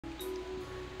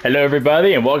Hello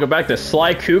everybody and welcome back to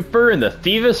Sly Cooper and the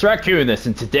Thievius Raccoonus,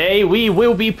 and today we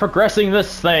will be progressing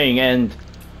this thing, and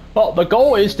well, the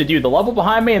goal is to do the level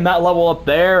behind me and that level up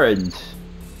there. And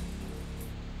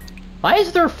why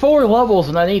is there 4 levels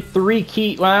when I need 3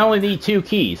 keys when I only need 2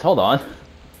 keys? Hold on.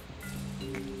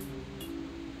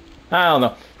 I don't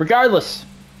know. Regardless,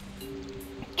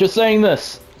 just saying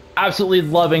this, absolutely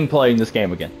loving playing this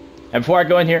game again. And before I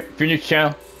go in here, if you're new to the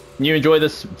channel, you enjoy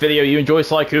this video, you enjoy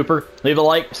Sly Cooper, leave a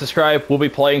like, subscribe. We'll be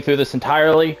playing through this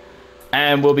entirely,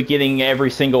 and we'll be getting every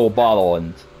single bottle,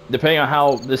 and depending on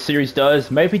how this series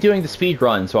does, maybe doing the speed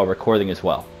runs while recording as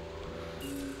well.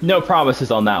 No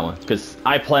promises on that one, because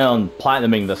I plan on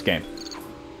platinuming this game.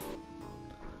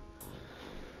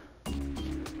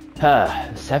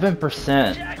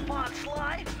 7%. Jackpot,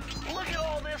 Sly! Look at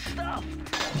all this stuff!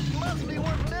 Must be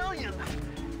worth millions!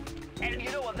 And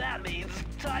you know what that means?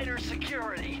 Tighter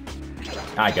security.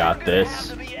 I got this.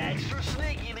 Have to be extra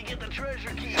sneaky to get the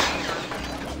treasure key here.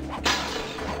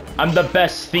 I'm the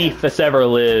best thief that's ever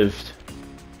lived.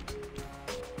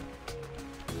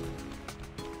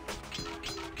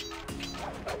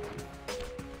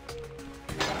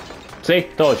 See?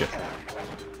 Told you.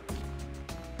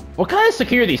 What kind of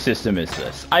security system is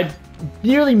this? I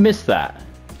nearly missed that.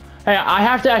 Hey, I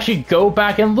have to actually go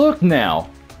back and look now,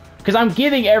 because I'm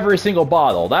getting every single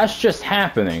bottle. That's just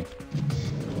happening.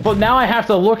 But now I have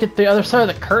to look at the other side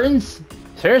of the curtains?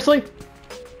 Seriously?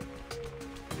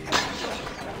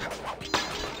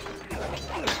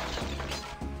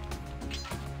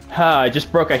 I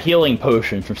just broke a healing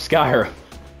potion from Skyrim.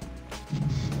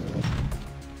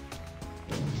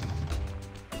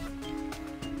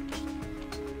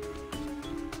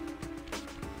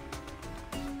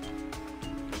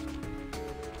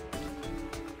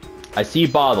 I see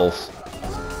bottles.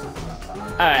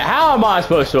 Alright, how am I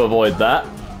supposed to avoid that?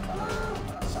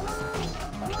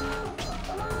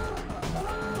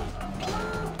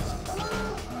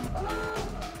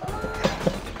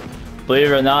 Believe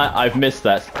it or not, I've missed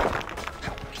that.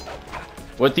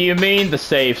 What do you mean the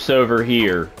safe's over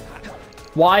here?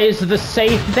 Why is the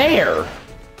safe there?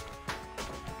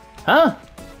 Huh?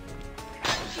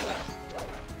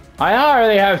 I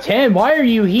already have 10, why are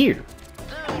you here?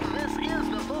 Dude, this is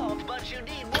the vault, but you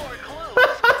need more clues.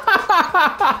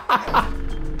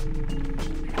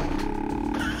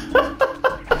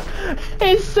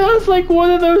 It sounds like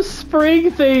one of those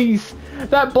spring things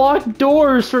that block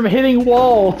doors from hitting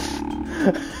walls.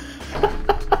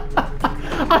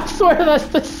 I swear that's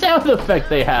the sound effect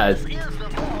they had. This is the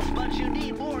vault, but you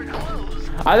need more clues.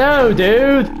 I know,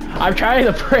 dude. I'm trying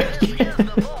to break This is it.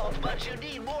 the vault, but you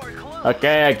need more clues.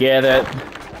 Okay, I get it.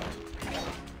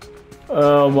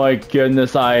 Oh my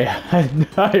goodness, I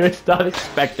was not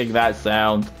expecting that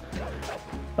sound.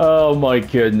 Oh my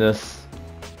goodness.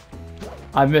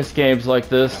 I miss games like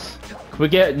this. Can we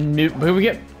get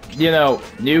you know,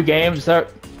 new games that...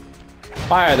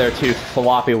 Why are there 2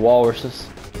 floppy walruses?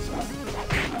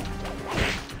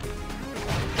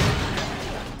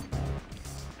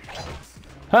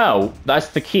 Oh, that's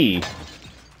the key.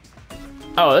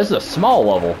 Oh, this is a small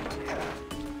level.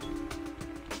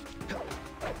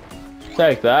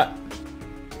 Take that.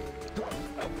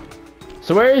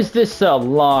 So where is this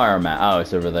alarm at? Oh,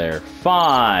 it's over there.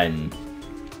 Fine.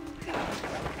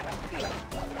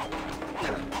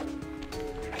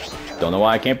 Don't know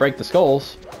why I can't break the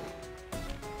skulls.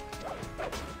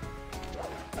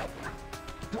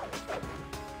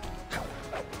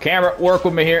 Camera, work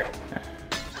with me here.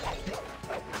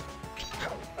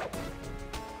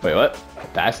 Wait, what?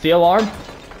 That's the alarm?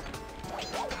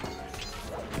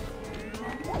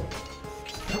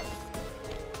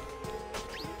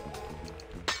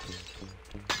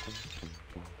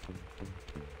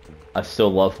 I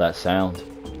still love that sound.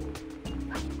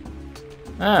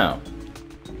 Oh.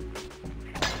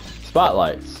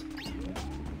 Spotlights.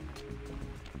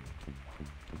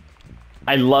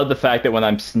 I love the fact that when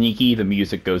I'm sneaky, the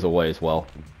music goes away as well.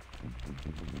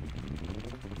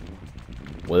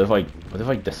 What if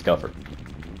I discover?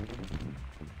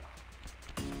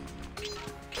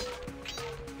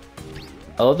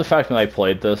 I love the fact when I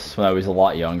played this when I was a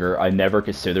lot younger, I never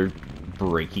considered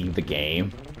breaking the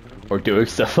game or doing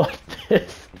stuff like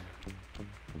this.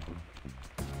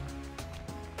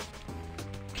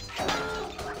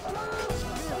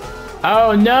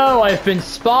 Oh no, I've been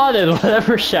spotted!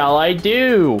 Whatever shall I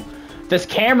do? This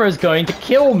camera's going to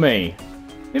kill me!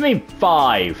 What do you mean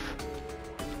 5?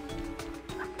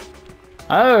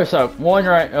 Oh, there's one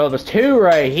right... Oh, there's 2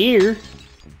 right here.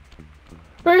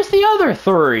 Where's the other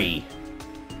 3?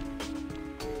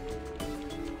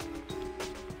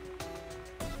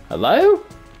 Hello?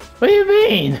 What do you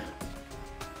mean?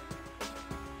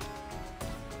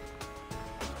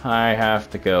 I have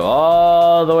to go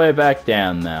all the way back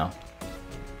down now.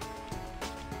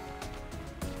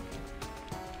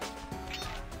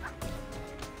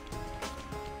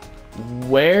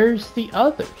 Where's the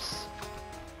others?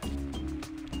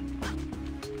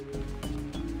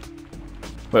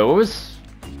 Wait, what was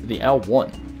the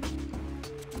L1?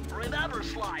 Remember,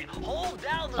 Sly, hold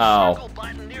down the circle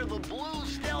button near the blue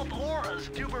stealth auras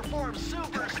to perform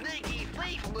super sneaky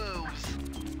thief moves.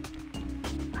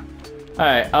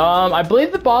 Alright, I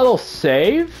believe the bottle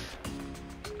save.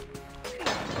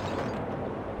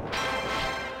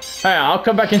 Alright, I'll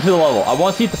come back into the level. I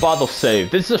want to see if the bottle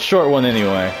save. This is a short one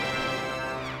anyway.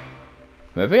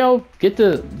 Maybe I'll get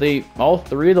to all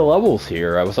 3 of the levels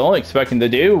here. I was only expecting to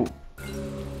do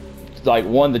like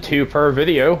 1 to 2 per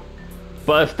video.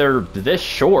 But if they're this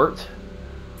short...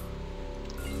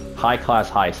 High class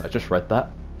heist. I just read that.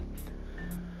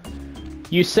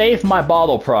 You saved my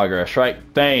bottle progress, right?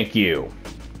 Thank you.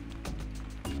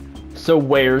 So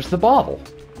where's the bottle?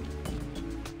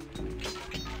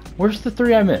 Where's the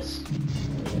 3 I missed?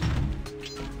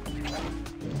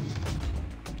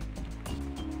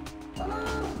 Yeah,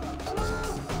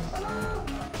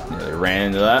 they ran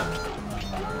into that.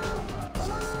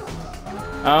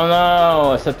 Oh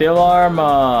no! I set the alarm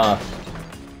off.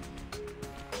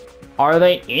 Are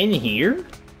they in here?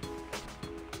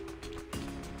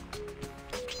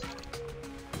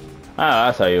 Oh,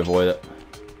 that's how you avoid it.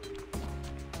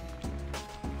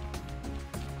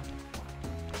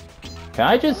 Can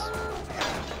I just...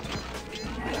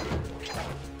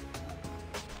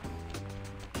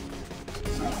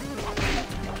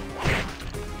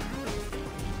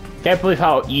 Can't believe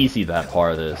how easy that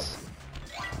part is.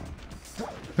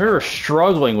 We were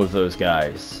struggling with those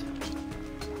guys.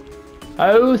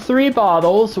 Oh, 3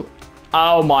 bottles.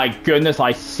 Oh my goodness,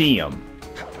 I see them.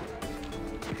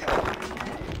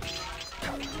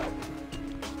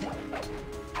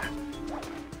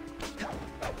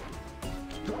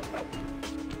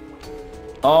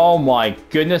 Oh my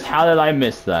goodness, how did I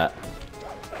miss that?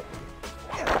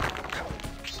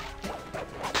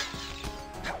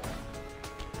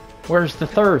 Where's the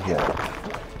 3rd one?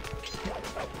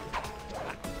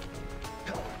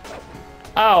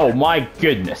 Oh my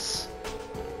goodness.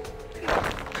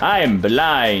 I am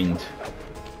blind.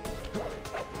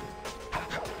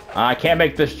 I can't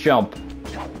make this jump.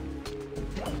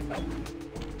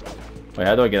 Wait,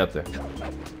 how do I get up there?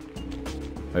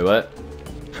 Wait, what?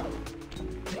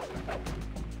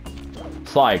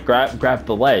 Slide, grab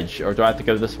the ledge, or do I have to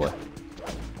go this way?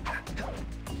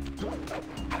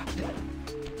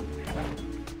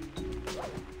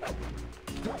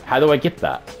 How do I get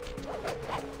that?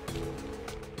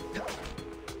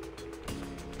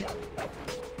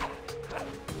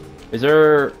 Is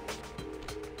there...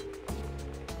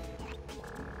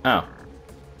 Oh.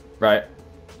 Right.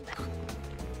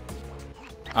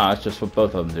 Ah, that's just what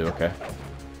both of them do, okay.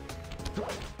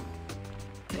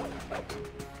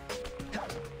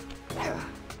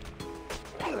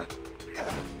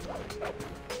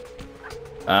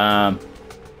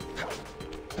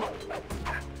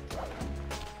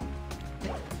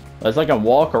 It's like I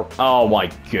walk or... Oh my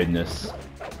goodness.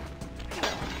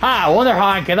 Ah, I wonder how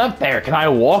I get up there. Can I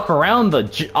walk around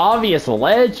the obvious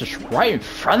ledge just right in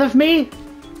front of me?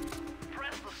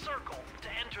 Press the circle to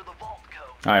enter the vault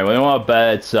code. Alright, well, you want to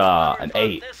bet it's an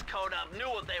 8. This code up knew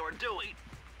what they were doing.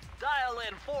 Dial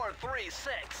in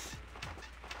 436.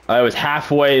 I was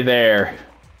halfway there.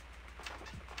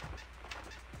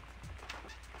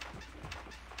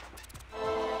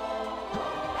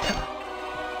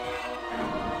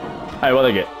 Alright,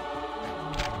 what'd I get?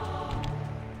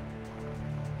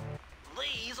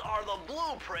 These are the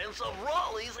blueprints of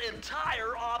Raleigh's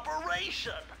entire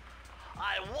operation.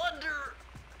 I wonder...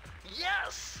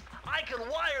 Yes! I can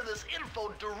wire this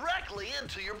info directly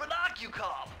into your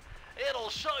binocucom.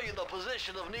 It'll show you the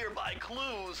position of nearby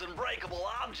clues and breakable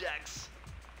objects.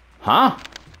 Huh?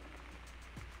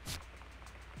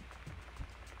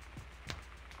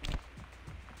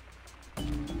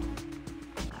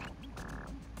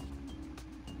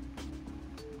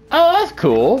 Oh, that's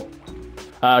cool.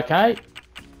 Can I...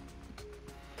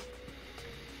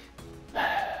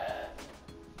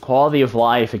 Quality of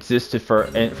life existed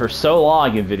for so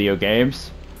long in video games,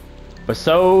 but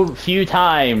so few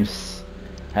times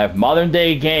have modern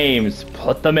day games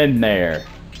put them in there.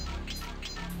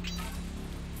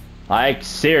 Like,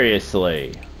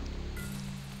 seriously.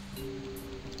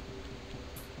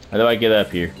 How do I get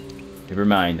up here? Never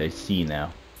mind, I see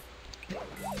now.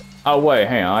 Oh wait,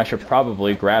 hang on, I should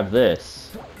probably grab this.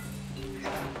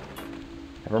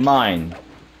 Never mind.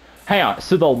 Hang on,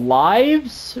 so the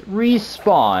lives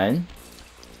respawn.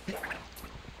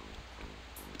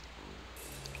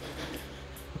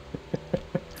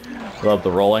 Love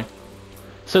the rolling.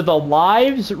 So the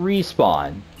lives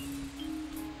respawn,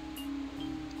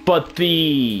 but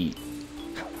the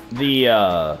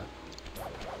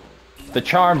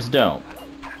charms don't.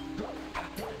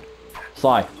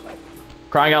 Sly,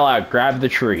 crying out loud, grab the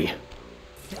tree.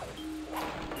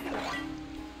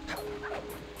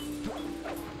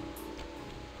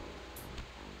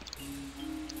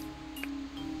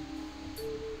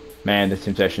 Man, this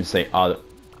seems I should say auto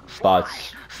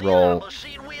spots roll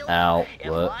out.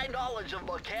 If my knowledge of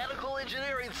mechanical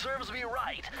engineering serves me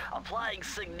right, applying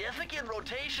significant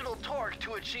rotational torque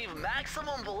to achieve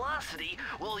maximum velocity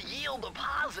will yield a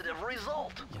positive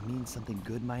result. You mean something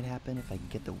good might happen if I can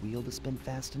get the wheel to spin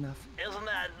fast enough? Isn't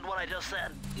that what I just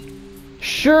said?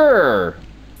 Sure.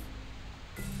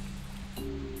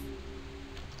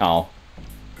 Oh.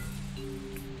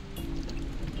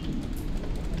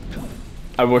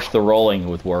 I wish the rolling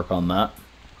would work on that.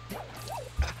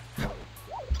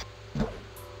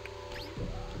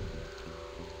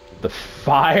 The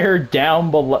fire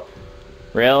down below.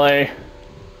 Really?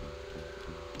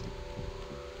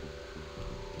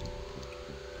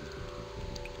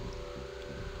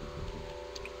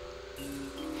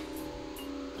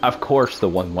 Of course, the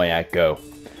one way I go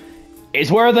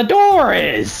is where the door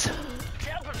is.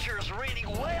 Temperature's reading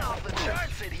way off the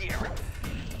charts in here.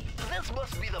 This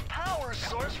must be the power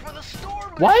source for the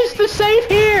storm. Why is the safe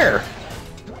here?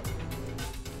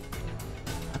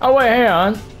 Oh wait, hang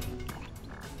on.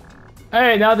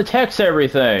 Hey, now the text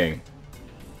everything.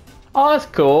 Oh, that's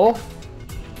cool.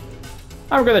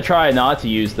 I'm gonna try not to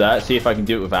use that, see if I can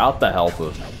do it without the help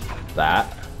of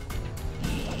that.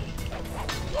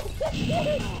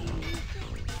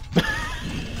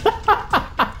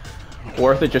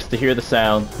 Worth it just to hear the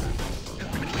sound.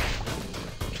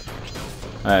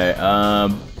 Alright, I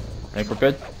think we're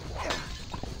good.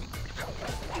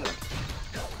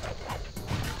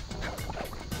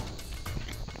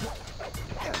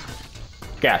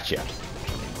 Gotcha.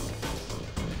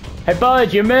 Hey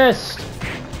bud, you missed!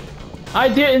 I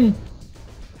didn't!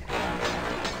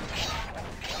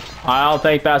 I don't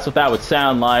think that's what that would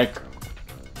sound like.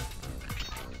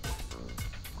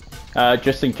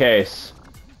 Just in case.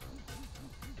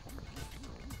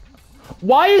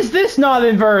 Why is this not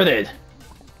inverted?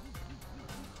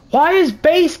 Why is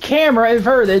base camera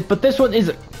inverted, but this one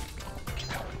isn't?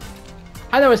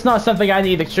 I know it's not something I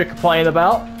need to complain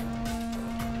about.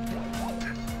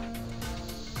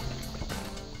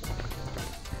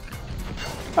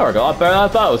 That worked a lot better than I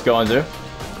thought it was going to.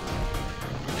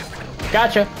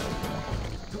 Gotcha.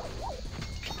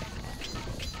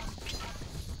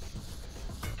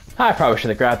 I probably should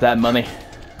have grabbed that money.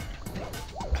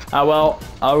 Ah well,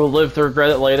 I will live to regret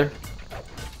it later.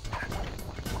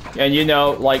 And you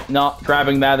know, like, not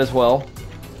grabbing that as well.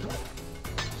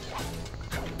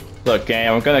 Look,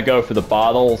 game, I'm gonna go for the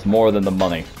bottles more than the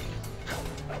money.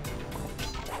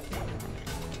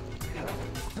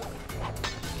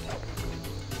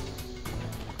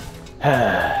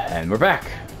 And we're back.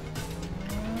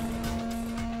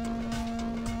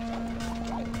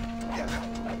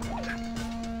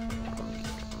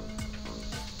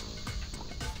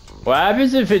 What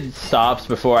happens if it stops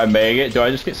before I make it? Do I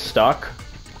just get stuck?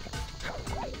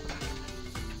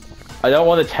 I don't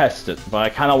want to test it, but I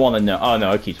kind of want to know. Oh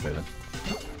no, it keeps moving.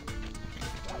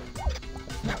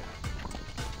 I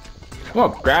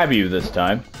won't grab you this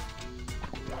time.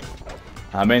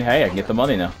 I mean, hey, I can get the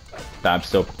money now. But I'm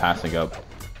still passing up.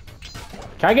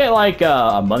 Can I get like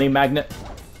a money magnet?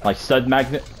 Like stud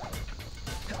magnet?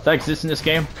 Does that exist in this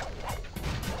game?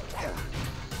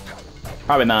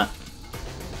 Probably not.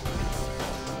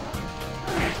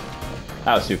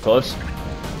 That was too close.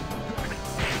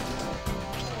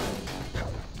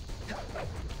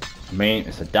 I mean,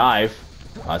 it's a dive.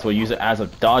 Might as well use it as a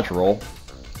dodge roll.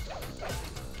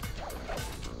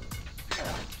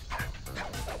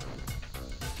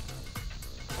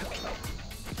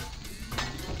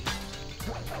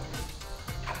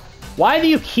 Why do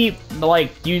you keep,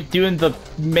 like, you doing the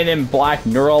Men in Black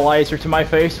neuralizer to my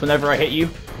face whenever I hit you?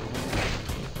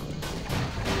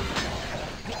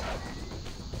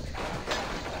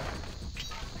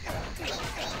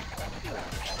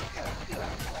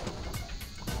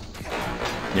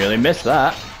 Nearly missed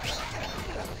that.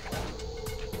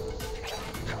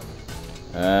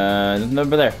 There's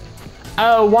number there.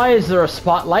 Oh, why is there a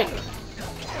spotlight?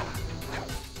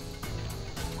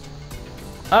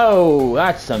 Oh,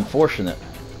 that's unfortunate.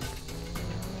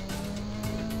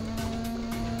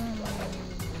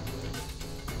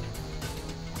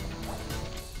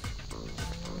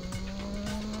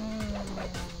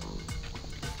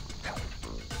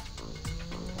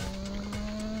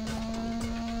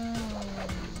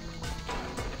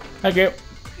 Thank you.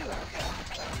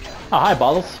 Oh, hi,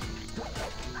 Bottles.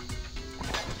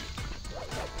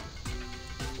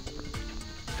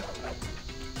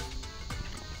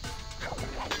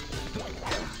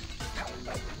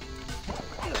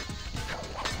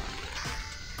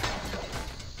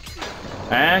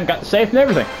 And got the safe and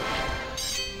everything.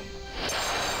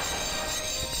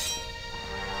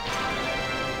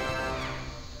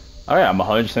 Oh yeah, I'm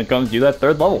 100% going to do that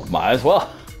third level. Might as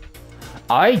well.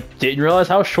 I didn't realize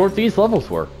how short these levels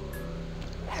were.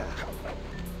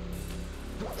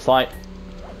 It's like...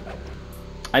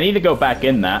 I need to go back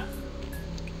in that.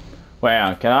 Wait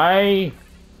on, can I...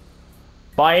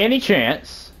 By any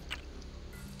chance...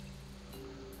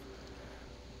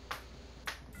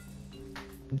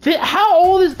 How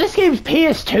old is this? Game's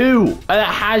PS2 and it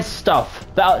has stuff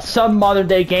that some modern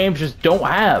day games just don't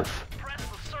have. Press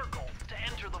the circle to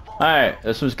enter the vault. Alright,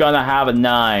 this one's gonna have a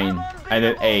 9 and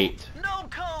an 8. No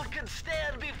code can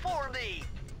stand before me.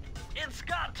 It's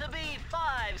got to be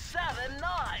 579.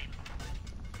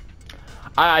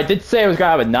 I did say it was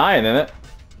gonna have a 9 in it.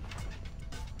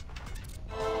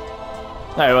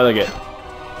 Alright, what did I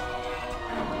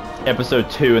get? Episode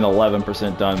 2 and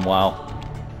 11% done, wow.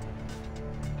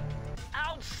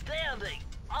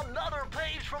 Another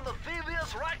page from the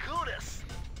Thievius Raccoonus.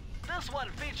 This one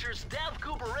features Dev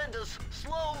Cooperenda's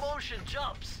slow motion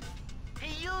jumps.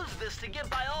 He used this to get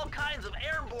by all kinds of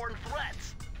airborne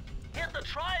threats. Hit the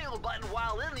triangle button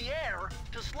while in the air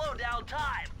to slow down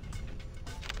time.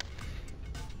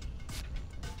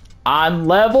 On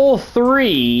level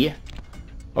 3,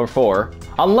 or 4,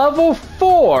 on level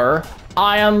 4,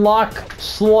 I unlock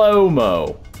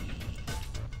slow-mo.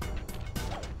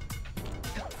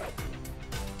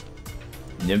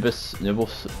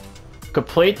 Nibbles.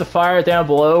 Complete the fire down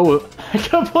below.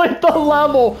 Complete the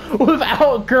level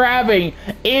without grabbing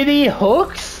any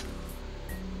hooks?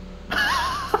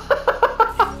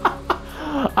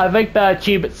 I think that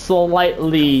achievement's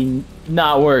slightly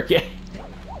not working.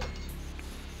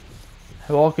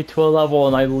 I walk into a level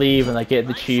and I leave and I get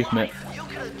the achievement. You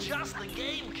can adjust the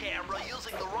game camera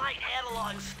using the right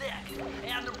analog stick.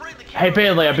 And to bring the Hey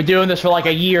Bailey, I've been doing this for like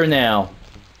a year now.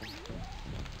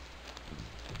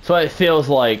 So it feels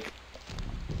like,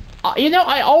 you know,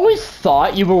 I always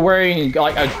thought you were wearing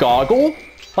like a goggle.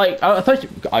 Like I thought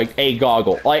like a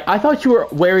goggle. Like I thought you were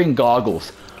wearing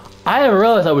goggles. I didn't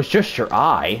realize that was just your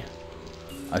eye.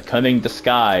 A cunning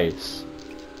disguise.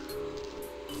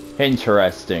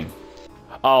 Interesting.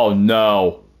 Oh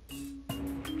no.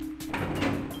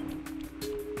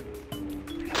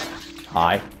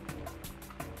 Hi.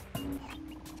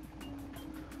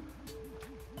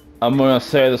 I'm gonna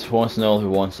say this once and only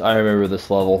once. I remember this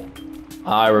level.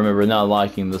 I remember not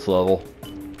liking this level.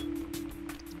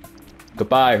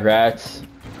 Goodbye, rats.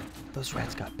 Those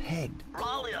rats got pegged.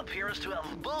 Raleigh appears to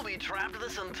have booby-trapped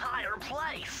this entire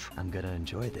place. I'm gonna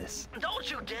enjoy this.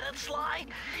 Don't you get it, Sly?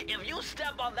 If you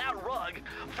step on that rug,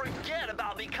 forget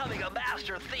about becoming a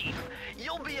master thief.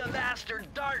 You'll be a master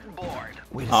dartboard.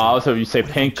 Wait a second. Also, you say What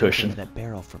if I pink jump cushion. into that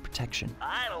barrel for protection.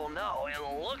 I don't know. It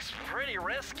looks pretty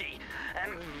risky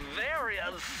and very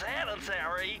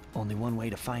unsanitary. Only one way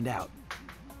to find out.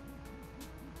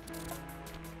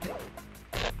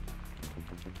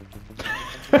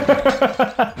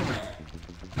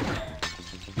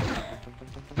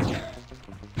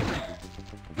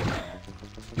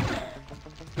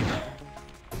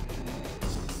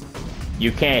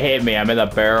 You can't hit me, I'm in a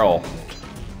barrel.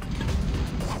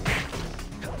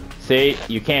 See?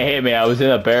 You can't hit me, I was in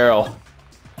a barrel.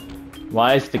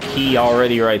 Why is the key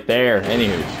already right there?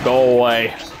 Anywho, go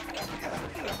away.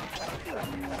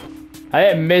 I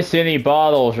didn't miss any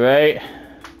bottles, right?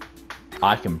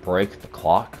 I can break the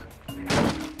clock.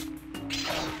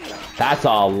 That's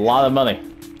a lot of money.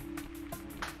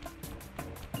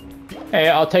 Hey,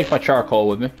 I'll take my charcoal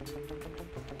with me.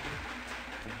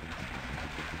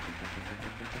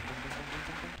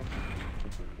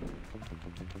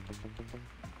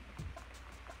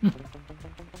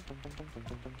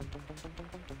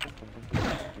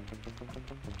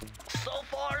 So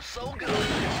far, so good.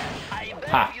 I bet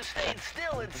Ha. if you stayed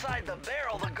still inside the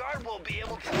barrel, the guard won't be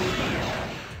able to see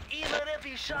you. Even if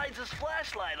he shines his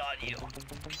flashlight on you.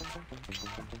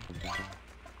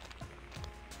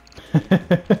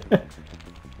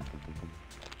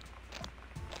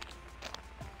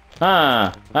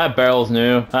 Ah, that barrel's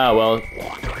new. Ah, well.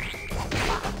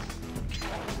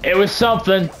 It was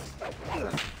something.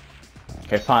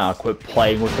 Okay, fine, I'll quit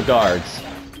playing with the guards.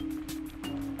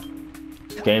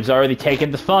 This game's already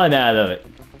taken the fun out of it.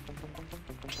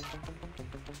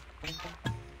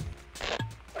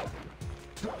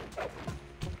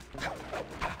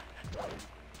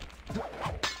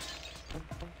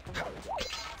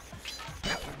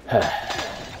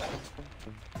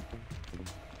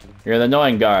 You're an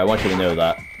annoying guy, I want you to know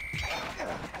that.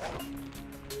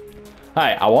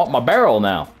 Hey, I want my barrel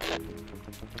now.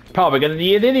 Probably gonna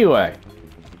need it anyway.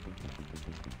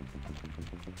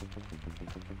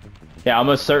 Yeah, I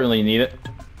most certainly need it.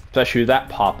 Especially with that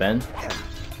pop in.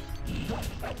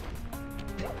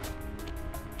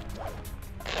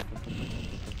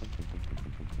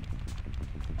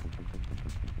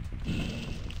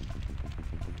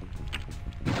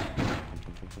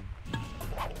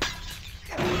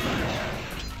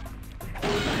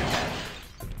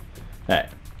 Hey.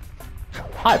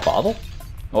 Hi, bottle.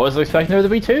 I was expecting there to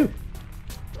be two.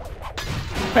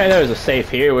 Hey, there's a safe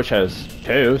here which has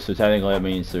two, so technically that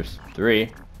means there's three.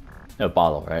 No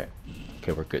bottle, right?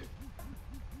 Okay, we're good.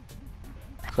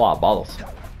 That's a lot of bottles.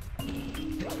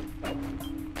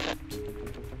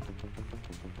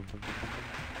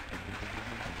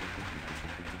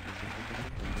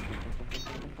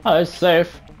 Oh, it's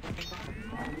safe.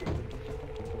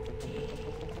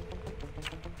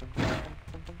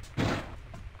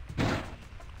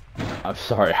 I'm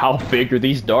sorry, how big are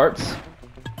these darts?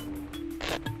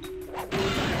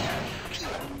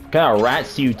 What kind of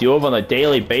rats do you deal with on a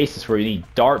daily basis where you need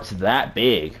darts that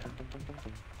big?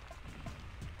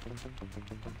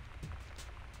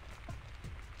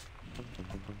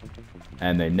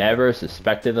 And they never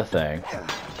suspected a thing.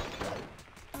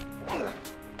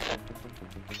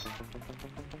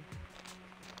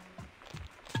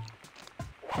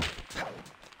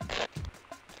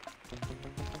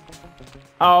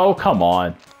 Oh, come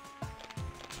on.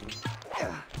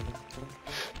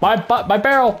 My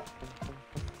barrel!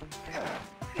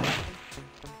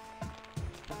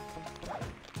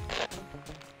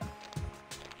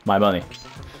 My money.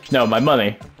 No, my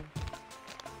money.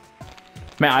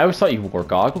 Man, I always thought you wore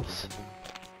goggles.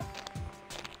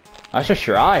 That's just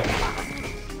your eye.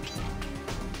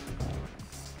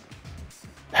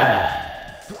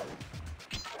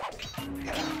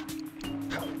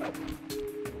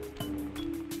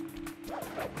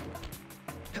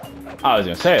 I was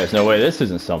gonna say, there's no way this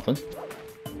isn't something.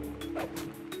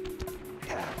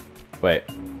 Wait.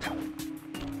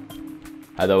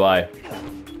 How do I...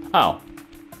 Oh.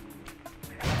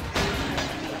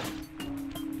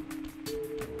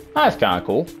 That's kinda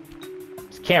cool.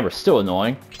 This camera's still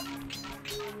annoying.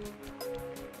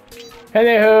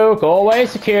 Anywho, go away,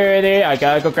 security. I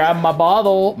gotta go grab my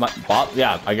bottle.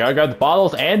 Yeah, I gotta grab the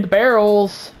bottles and the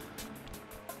barrels.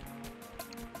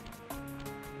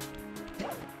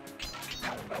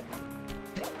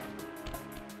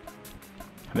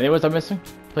 How many was I missing?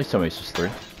 Please tell me it's just 3.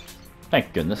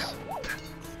 Thank goodness.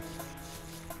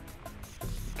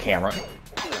 Camera. Press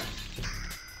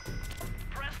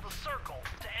the circle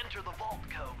to enter the vault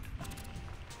code.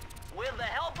 With the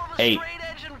help of a 8. straight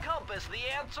edge and compass, the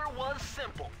answer was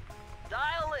simple.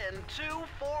 Dial in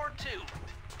 242.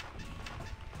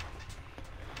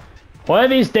 One of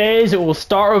these days, it will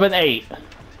start with an 8.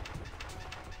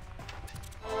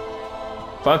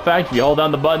 Fun fact, if you hold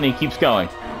down the button, it keeps going.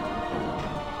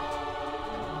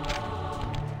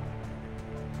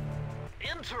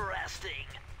 Interesting.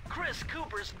 Chris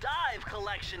Cooper's dive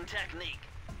collection technique.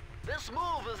 This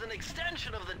move is an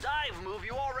extension of the dive move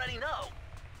you already know.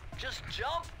 Just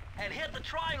jump and hit the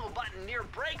triangle button near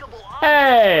breakable objects.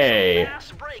 Hey!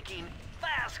 Fast braking,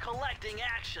 fast collecting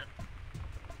action.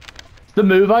 The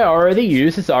move I already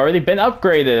used has already been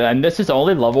upgraded, and this is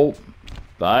only level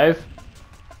 5.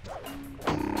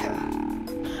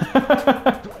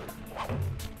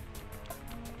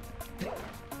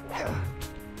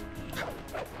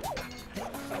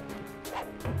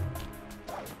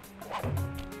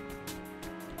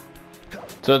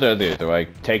 So do I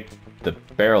take the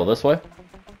barrel this way?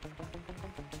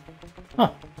 Huh.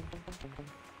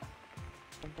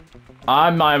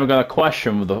 I'm not even gonna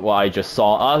question what I just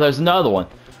saw. Oh, there's another one.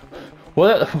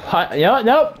 What? You know what?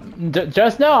 Nope.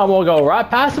 Just now, I'm gonna go right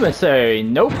past him and say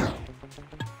nope.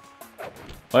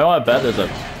 Well, I bet there's a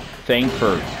thing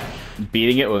for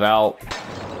beating it without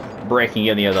breaking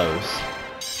any of those.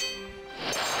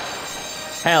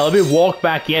 Hey, let me walk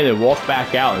back in and walk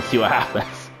back out and see what happens.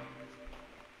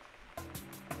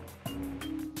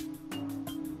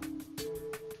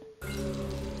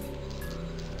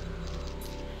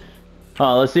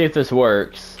 Let's see if this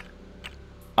works.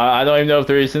 I don't even know if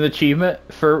there is an achievement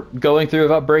for going through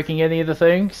without breaking any of the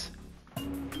things.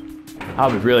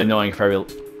 I'll be really annoying if I really...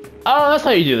 Oh, that's how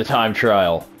you do the time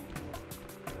trial.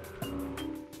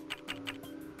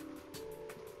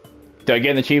 Did I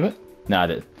get an achievement? No, I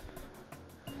didn't.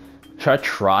 Should I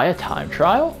try a time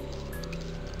trial?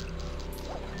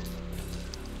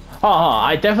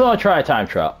 I definitely want to try a time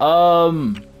trial.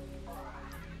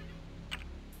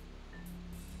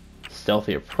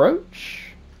 stealthy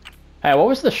approach. Hey, what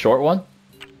was the short one?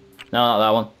 No, not that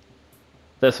one.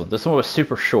 This one. This one was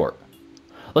super short.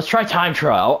 Let's try time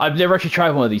trial. I've never actually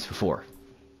tried one of these before.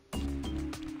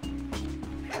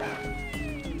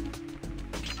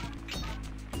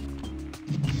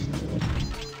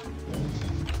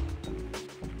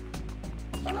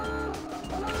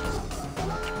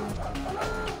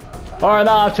 Alright, not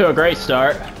off to a great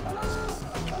start.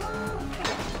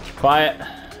 Quiet.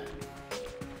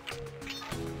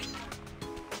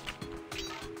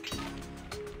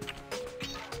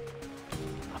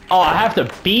 Oh, I have to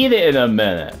beat it in a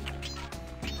minute.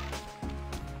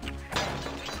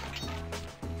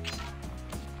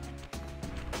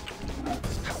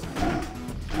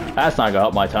 That's not gonna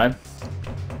help my time.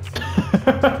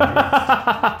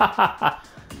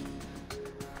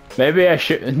 Maybe I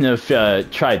shouldn't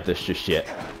have tried this just yet.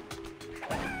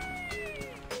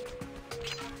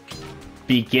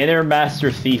 Beginner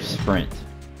Master Thief Sprint.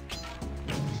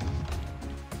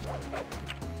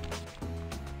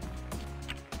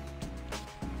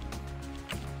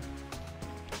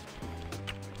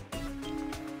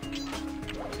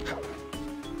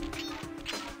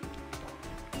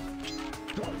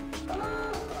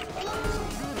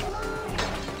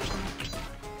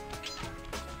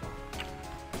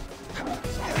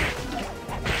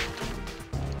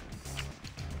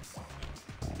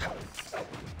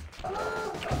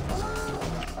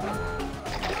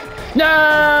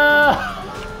 No!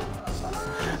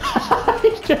 He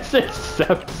just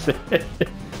accepts it.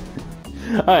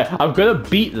 Alright, I'm gonna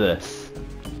beat this.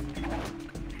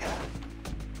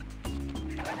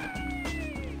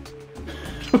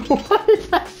 What is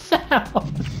that sound?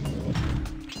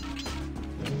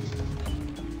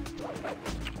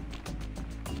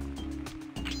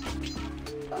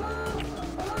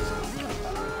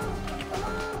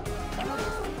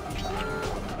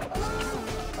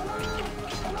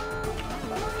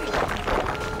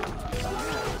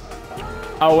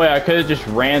 Oh wait, I could have just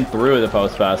ran through it if I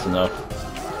was fast enough.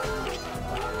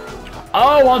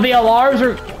 Oh, well the alarms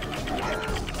are...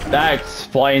 That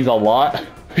explains a lot.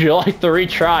 Would you like to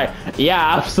retry?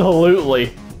 Yeah,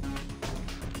 absolutely.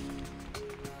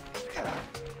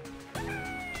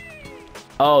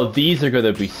 Oh, these are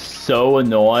gonna be so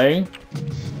annoying.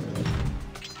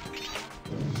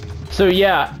 So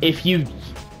yeah, if you...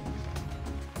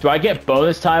 Do I get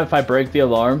bonus time if I break the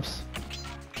alarms?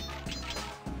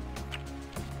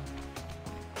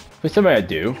 What's something I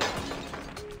do?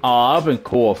 Oh, that'd been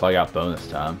cool if I got bonus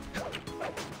time.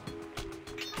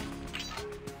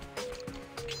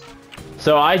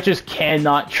 So I just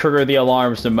cannot trigger the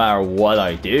alarms no matter what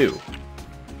I do.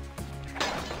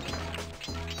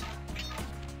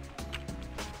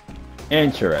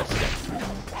 Interesting.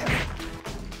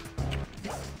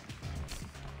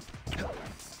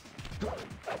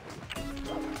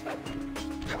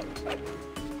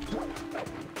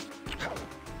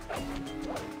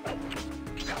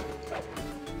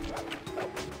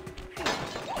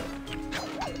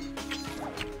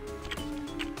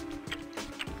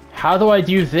 How do I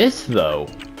do this, though?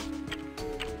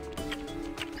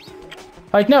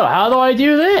 Like, no, how do I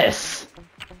do this?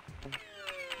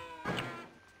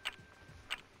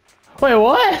 Wait,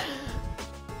 what?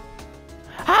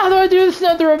 How do I do this in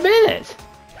under a minute?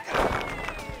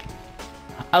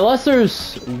 Unless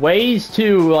there's ways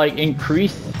to, like,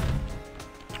 increase...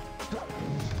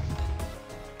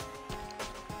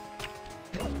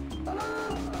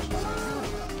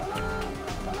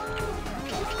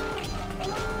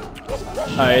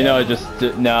 I know, just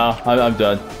no. I'm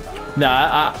done.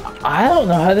 Nah, I don't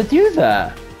know how to do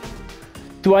that.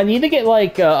 Do I need to get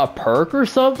like a perk or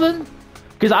something?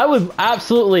 Because I would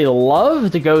absolutely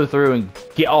love to go through and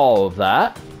get all of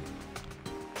that.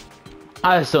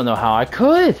 I just don't know how I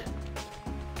could.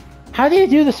 How do you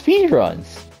do the speed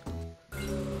runs?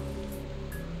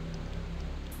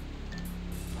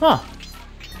 Huh.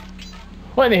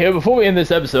 Well, anywho, before we end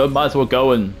this episode, might as well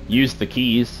go and use the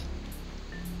keys.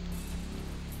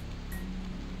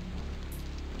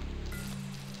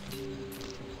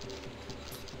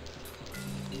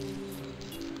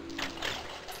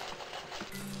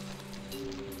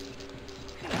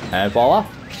 And voila.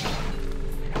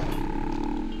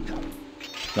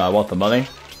 No, I want the money.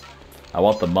 I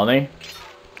want the money.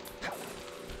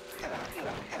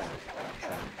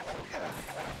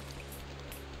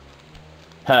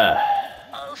 Huh.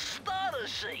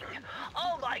 Astonishing!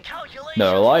 All my calculations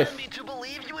No life. led me to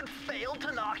believe you had failed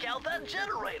to knock out that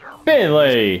generator.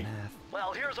 Finley!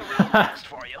 Well, here's a real test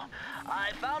for you.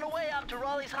 I found a way up to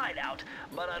Raleigh's hideout,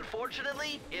 but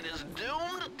Unfortunately, it is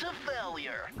doomed to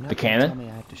failure. You're not The gonna cannon? Tell me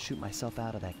I have to shoot myself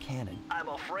out of that cannon. I'm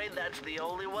afraid that's the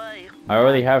only way. I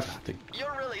already have.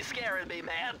 You're really scaring me,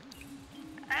 man.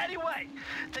 Anyway,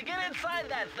 to get inside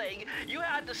that thing, you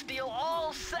had to steal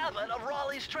all 7 of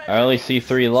Raleigh's treasure. I only see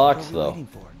 3 locks What are we though. waiting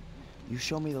for? You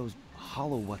show me those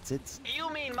hollow what's-its?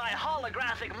 You mean my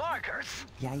holographic markers?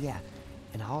 Yeah.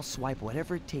 And I'll swipe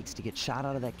whatever it takes to get shot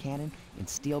out of that cannon and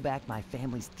steal back my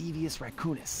family's Thievius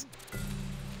Raccoonus.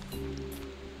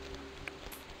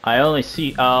 I only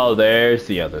see. Oh, there's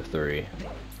the other 3.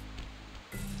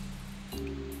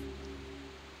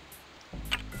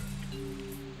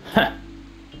 Huh.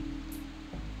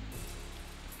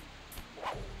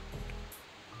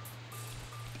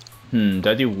 Did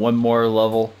I do one more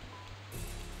level?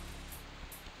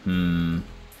 Yeah,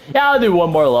 I'll do one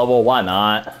more level. Why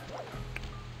not?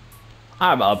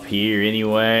 I'm up here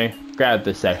anyway. Grab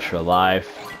this extra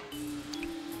life.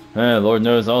 Lord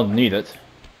knows I'll need it.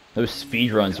 Those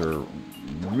speedruns are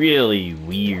really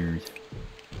weird.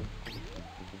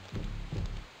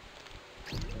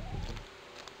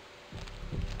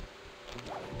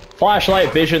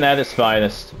 Flashlight vision at its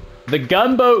finest. The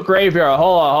gunboat graveyard.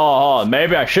 Hold on.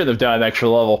 Maybe I should have done an extra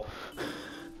level.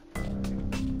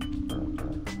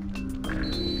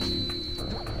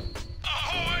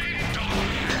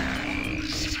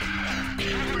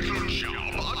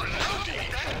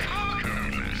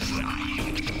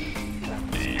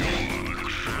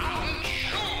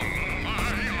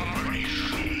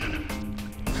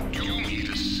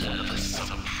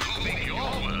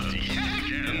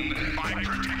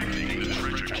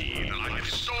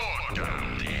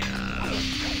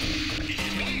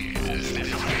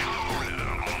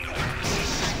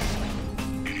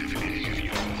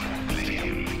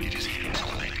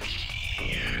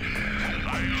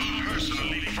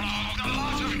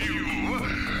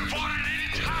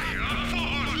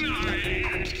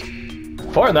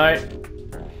 Fortnite?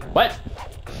 What?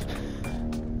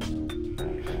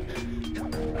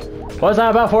 What's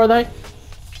that about Fortnite?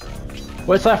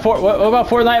 What's that for? What about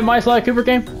Fortnite in my Sly Cooper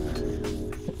game?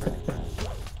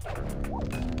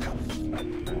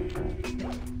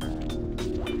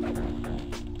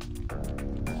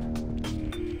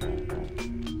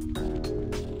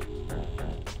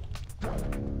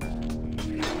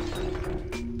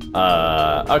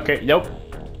 Okay, nope.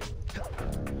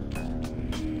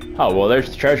 Oh, well, there's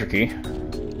the treasure key.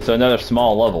 So another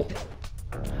small level.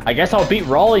 I guess I'll beat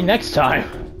Raleigh next time.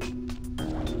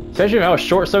 Especially how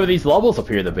short some of these levels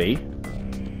appear to be.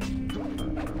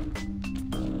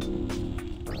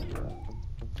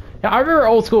 Yeah, I remember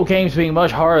old school games being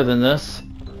much harder than this.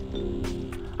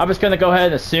 I'm just gonna go ahead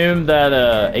and assume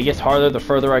that it gets harder the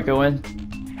further I go in.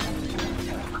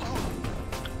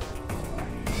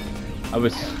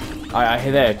 I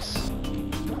hit X.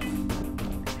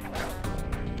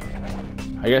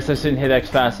 I guess I didn't hit X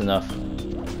fast enough.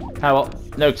 Ah, well,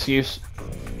 no excuse.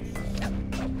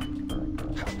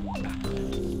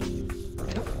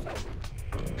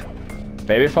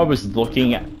 Maybe if I was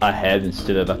looking ahead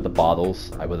instead of at the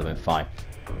bottles, I would have been fine.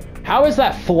 How is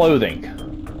that floating?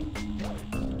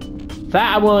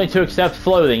 That I'm willing to accept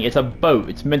floating. It's a boat.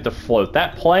 It's meant to float.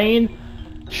 That plane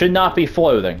should not be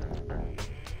floating.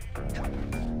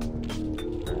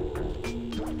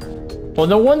 Well,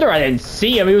 no wonder I didn't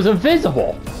see him. He was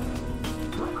invisible.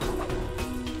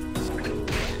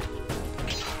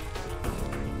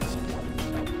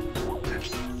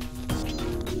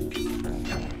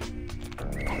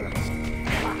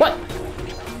 What?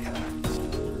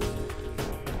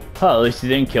 Oh, at least he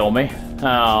didn't kill me.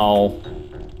 Oh.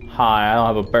 Hi, I don't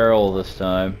have a barrel this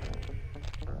time.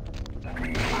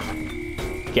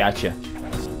 Gotcha.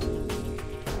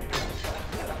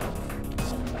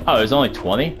 Oh, there's only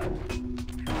 20?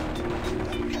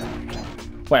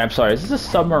 Wait, I'm sorry, is this a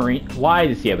submarine? Why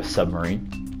does he have a submarine?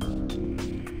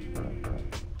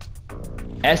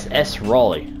 SS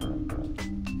Raleigh.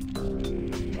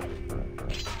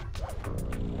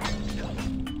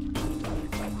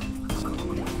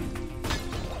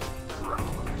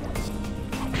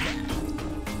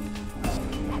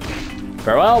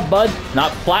 Farewell, bud.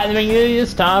 Not flattening you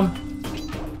this time.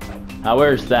 Now,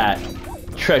 where's that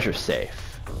treasure safe?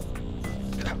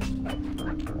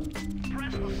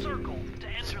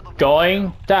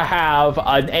 Going to have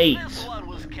an 8. This one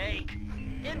was cake.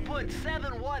 Input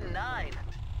 719.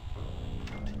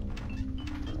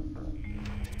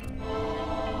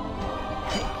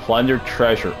 Plundered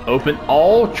treasure. Open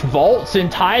all vaults in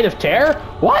Tide of Terror?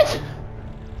 What?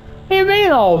 What do you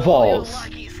mean all vaults?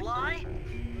 Lucky Sly.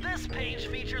 This page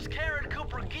features Karen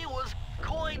Cooper Giwa's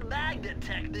coin magnet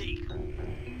technique.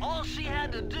 All she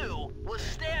had to do was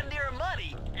stand near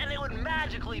money, and it would magnet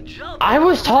magically jump. I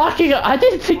was talking. I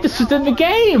didn't think this was in the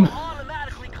game.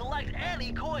 Automatically collect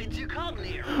any coins you come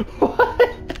near.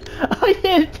 What? I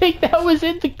didn't think that was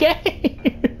in the game.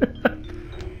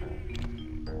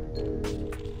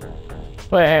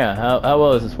 Wait, hang on. How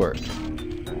well does this work?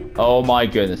 Oh my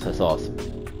goodness, that's awesome.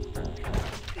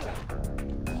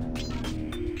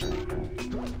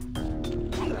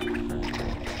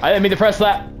 I didn't mean to press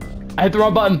that. I hit the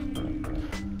wrong button.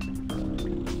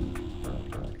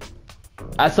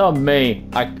 That's on me.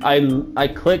 I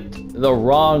clicked the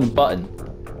wrong button.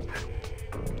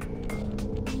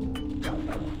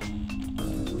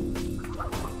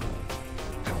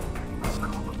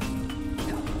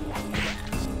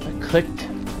 I clicked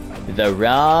the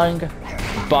wrong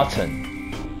button.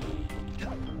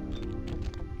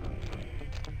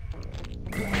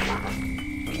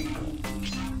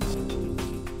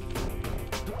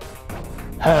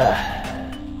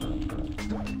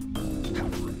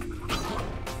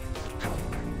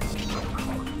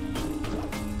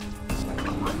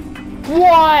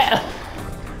 What?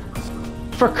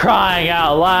 For crying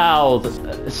out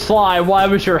loud! Slime, why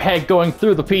was your head going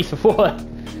through the piece of wood?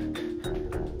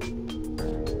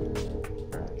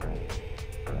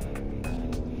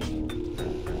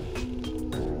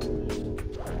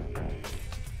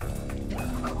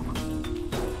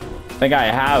 I think I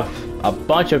have a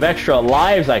bunch of extra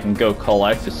lives I can go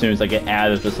collect as soon as I get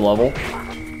out of this level.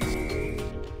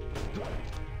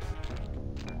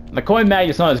 The coin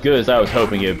magnet's not as good as I was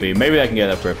hoping it would be. Maybe I can get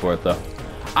an upgrade for it though.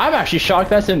 I'm actually shocked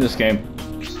that's in this game.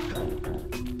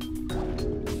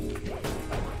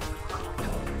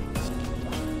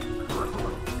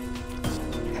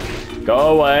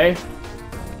 Go away.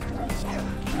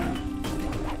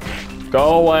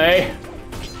 Go away.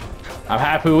 I'm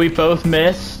happy we both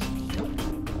missed.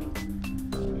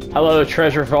 Hello,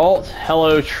 treasure vault.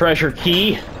 Hello, treasure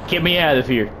key. Get me out of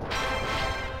here.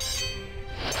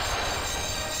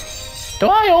 Do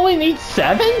I only need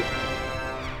 7?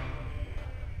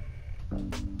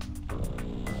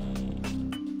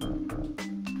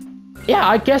 Yeah,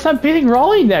 I guess I'm beating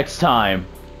Raleigh next time.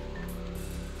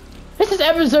 This is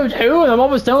episode 2 and I'm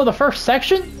almost done with the first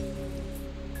section?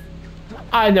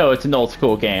 I know it's an old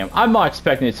school game. I'm not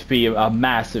expecting it to be a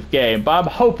massive game, but I'm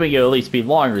hoping it'll at least be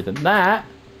longer than that.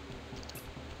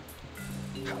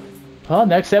 Well,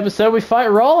 next episode we fight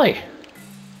Raleigh.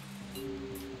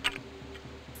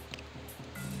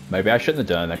 Maybe I shouldn't have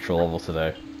done an extra level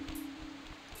today.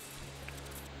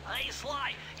 Hey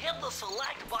Sly, hit the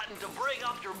select button to bring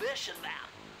up your mission map.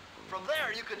 From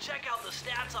there, you can check out the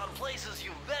stats on places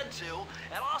you've been to,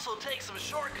 and also take some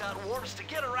shortcut warps to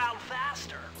get around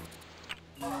faster.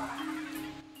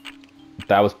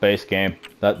 That was base game.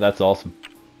 That's awesome.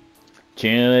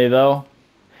 Genuinely though,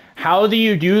 how do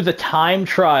you do the time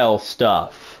trial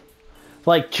stuff?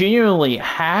 Like, genuinely,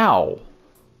 how?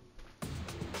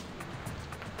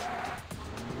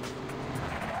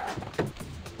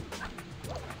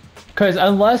 Because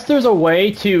unless there's a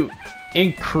way to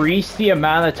increase the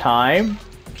amount of time,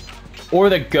 or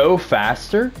to go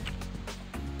faster,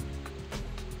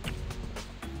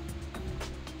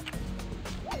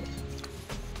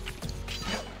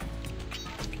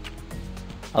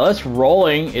 unless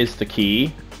rolling is the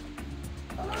key.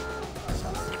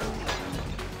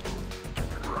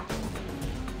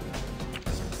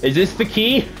 Is this the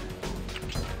key?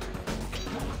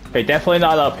 Okay, definitely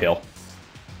not uphill.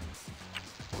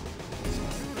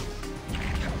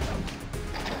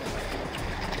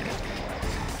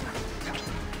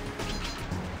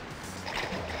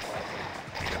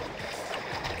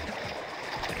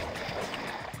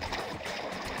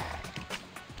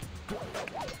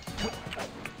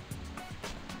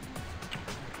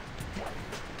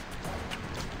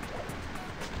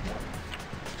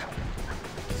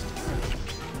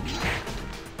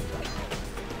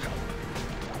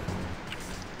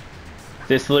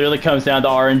 This literally comes down to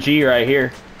RNG right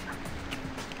here.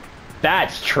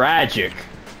 That's tragic.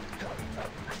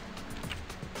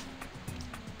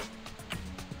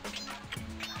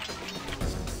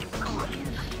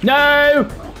 No!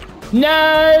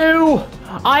 No!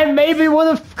 I maybe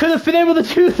could have been able to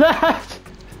do that.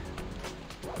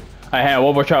 I have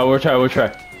one more try, one more try, one more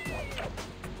try.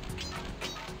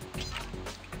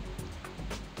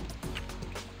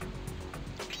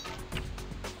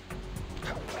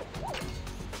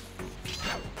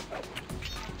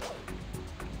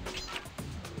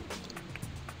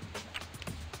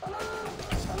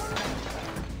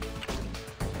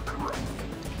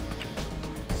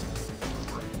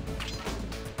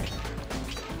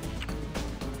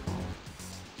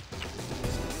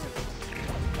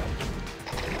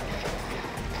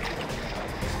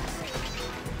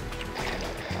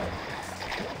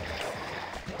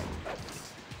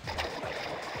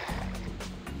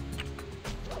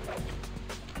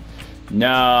 No,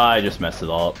 I just messed it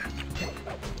all up.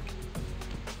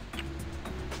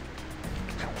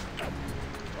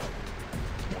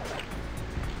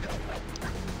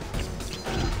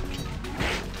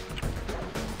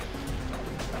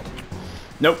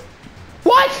 Nope.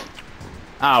 What?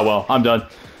 Ah, well, I'm done.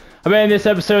 I'm ending this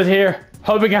episode here.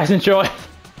 Hope you guys enjoy.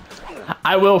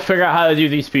 I will figure out how to do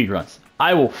these speedruns.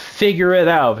 I will figure it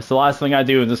out if it's the last thing I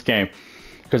do in this game.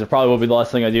 Because it probably will be the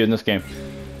last thing I do in this game.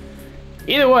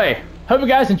 Either way, hope you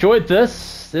guys enjoyed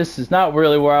this. This is not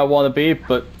really where I want to be,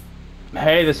 but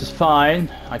hey, this is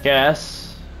fine, I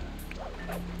guess.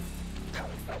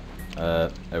 There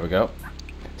we go.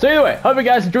 So anyway, hope you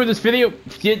guys enjoyed this video.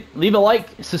 If you did, leave a like,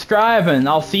 subscribe, and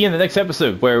I'll see you in the next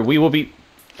episode where we will be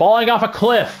falling off a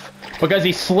cliff because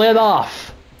he slid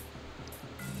off.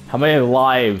 How many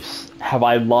lives have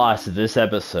I lost this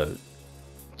episode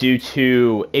due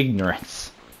to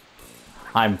ignorance?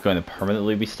 I'm going to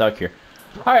permanently be stuck here.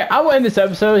 Alright, I will end this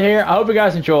episode here. I hope you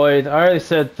guys enjoyed. I already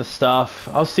said the stuff.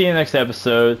 I'll see you in the next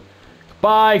episode.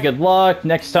 Bye, good luck.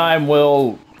 Next time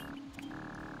we'll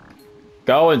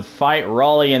go and fight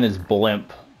Raleigh and his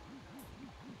blimp.